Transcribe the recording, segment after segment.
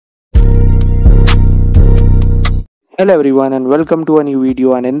Hello everyone and welcome to a new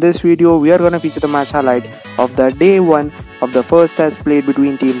video, and in this video we are going to feature the match highlight of the day 1 of the first test played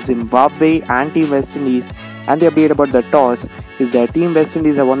between Team Zimbabwe and Team West Indies. And the update about the toss is that Team West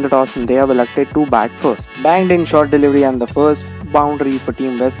Indies have won the toss and they have elected to bat first. Banged in short delivery and the first boundary for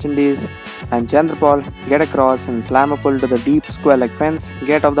Team West Indies, and Chandrapal get across and slam a pull to the deep square leg fence,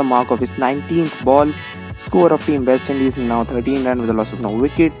 get off the mark of his 19th ball. Score of Team West Indies is now 13 runs with a loss of no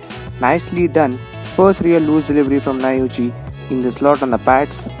wicket. Nicely done. First real loose delivery from Nayoji in the slot on the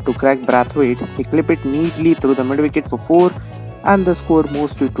pads to crack Brathwaite. He clipped it neatly through the mid wicket for 4, and the score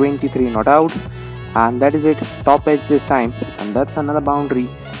moves to 23 not out. And that is it, top edge this time, and that's another boundary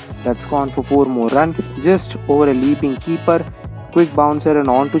that's gone for 4 more runs just over a leaping keeper. Quick bouncer and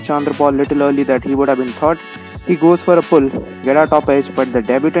on to Chandrapal little early that he would have been thought. He goes for a pull, get a top edge, but the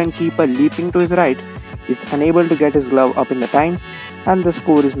debutant keeper leaping to his right is unable to get his glove up in the time, and the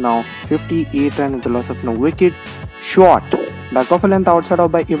score is now 58 runs with the loss of no wicket. Shot back off a length outside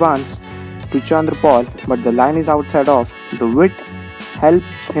off by Evans to Chandrapal, but the line is outside off. The width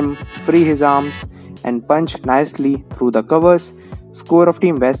helps him free his arms and punch nicely through the covers. Score of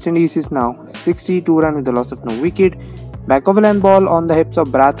Team West Indies is now 62 runs with the loss of no wicket. Back of a length ball on the hips of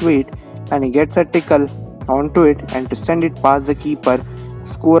Brathwaite, and he gets a tickle onto it and to send it past the keeper.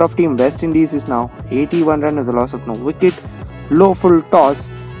 Score of Team West Indies is now 81 runs with the loss of no wicket. Low full toss,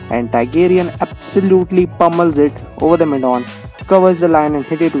 and Tigerian absolutely pummels it over the mid-on, covers the line and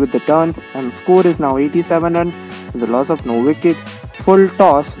hit it with the turn, and score is now 87 runs with the loss of no wicket. Full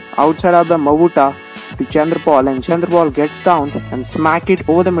toss outside of the Mavuta to Chandrapal, and Chandrapal gets down and smack it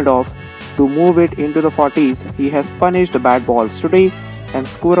over the mid-off to move it into the 40s. He has punished the bad balls today, and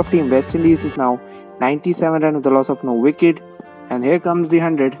score of Team West Indies is now 97 runs with the loss of no wicket. And here comes the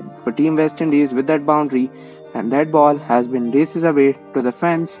 100 for Team West Indies with that boundary, and that ball has been races away to the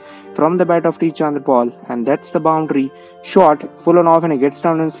fence from the bat of T. Chandrapal, and that's the boundary. Shot full on off, and he gets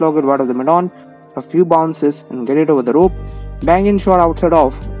down and slog it out of the mid-on. A few bounces and get it over the rope. Banging shot outside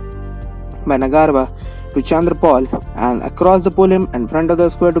off by Nagarva to Chandrapal, and across the pull him in front of the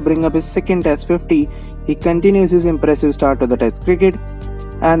square to bring up his second test 50. He continues his impressive start to the test cricket,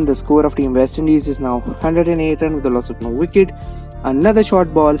 and the score of Team West Indies is now 108 runs with the loss of no wicket. Another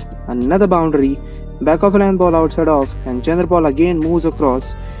short ball, another boundary, back of a line ball outside off, and Chandrapal again moves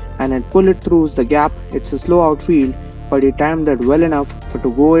across and it pull it through the gap. It's a slow outfield, but he timed that well enough for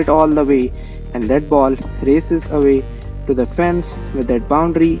to go it all the way, and that ball races away to the fence with that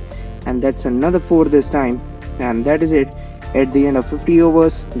boundary, and that's another 4 this time, and that is it. At the end of 50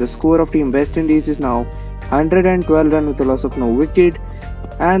 overs, the score of Team West Indies is now 112 runs with the loss of no wicket.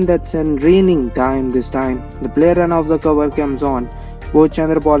 And that's in raining time this time. The player run off the cover comes on. Both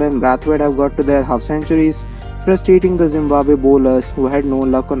Chandrapal and Brathwaite have got to their half centuries, frustrating the Zimbabwe bowlers who had no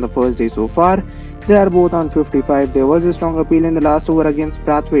luck on the first day so far. They are both on 55. There was a strong appeal in the last over against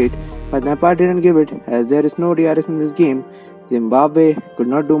Brathwaite, but Nepal didn't give it, as there is no DRS in this game. Zimbabwe could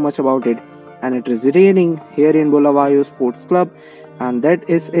not do much about it, and it is raining here in Bulawayo Sports Club, and that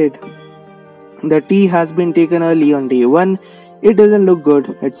is it. The tee has been taken early on day 1. It doesn't look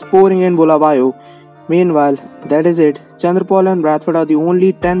good. It's pouring in Bulawayo. Meanwhile, that is it. Chandrapal and Brathwaite are the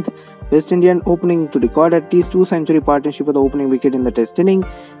only 10th West Indian opening to record at least 2-century partnership for the opening wicket in the test inning.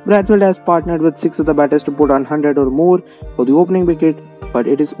 Brathwaite has partnered with 6 of the batters to put on 100 or more for the opening wicket, but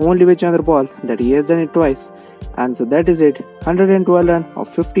it is only with Chandrapal that he has done it twice. And so that is it. 112 runs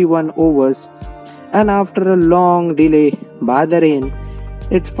of 51 overs. And after a long delay by the rain,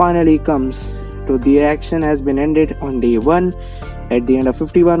 it finally comes. So the action has been ended on day 1. At the end of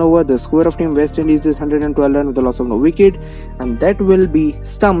 51 over, the score of Team West Indies is 112 runs with the loss of no wicket, and that will be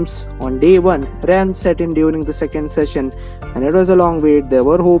stumps on day 1. Runs set in during the second session, and it was a long wait. There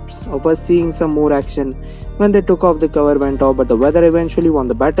were hopes of us seeing some more action when they took off the cover went off, but the weather eventually won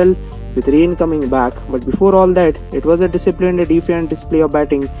the battle with rain coming back. But before all that, it was a disciplined and defiant display of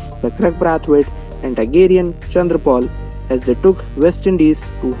batting by Craig Brathwaite and Tigerian Chandrapal, as they took West Indies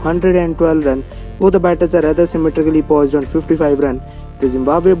to 112 runs. Both the batters are rather symmetrically poised on 55 runs. The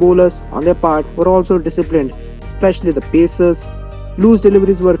Zimbabwe bowlers on their part were also disciplined, especially the pacers. Loose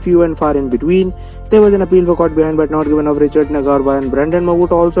deliveries were few and far in between. There was an appeal for caught behind but not given of Richard Nagarva, and Brendan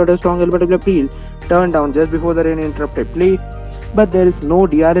Mavuta also had a strong elbow appeal turned down just before the rain interrupted play. But there is no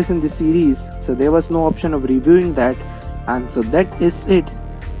DRS in this series, so there was no option of reviewing that, and so that is it.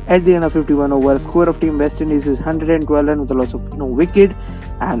 At the end of 51 over, score of Team West Indies is 112 runs with the loss of no wicket,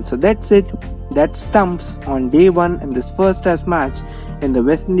 and so that's it. That stumps on day 1 in this first test match in the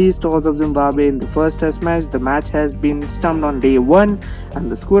West Indies toss of Zimbabwe. In the first test match, the match has been stumped on day 1, and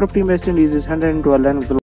the score of Team West Indies is 112 runs with the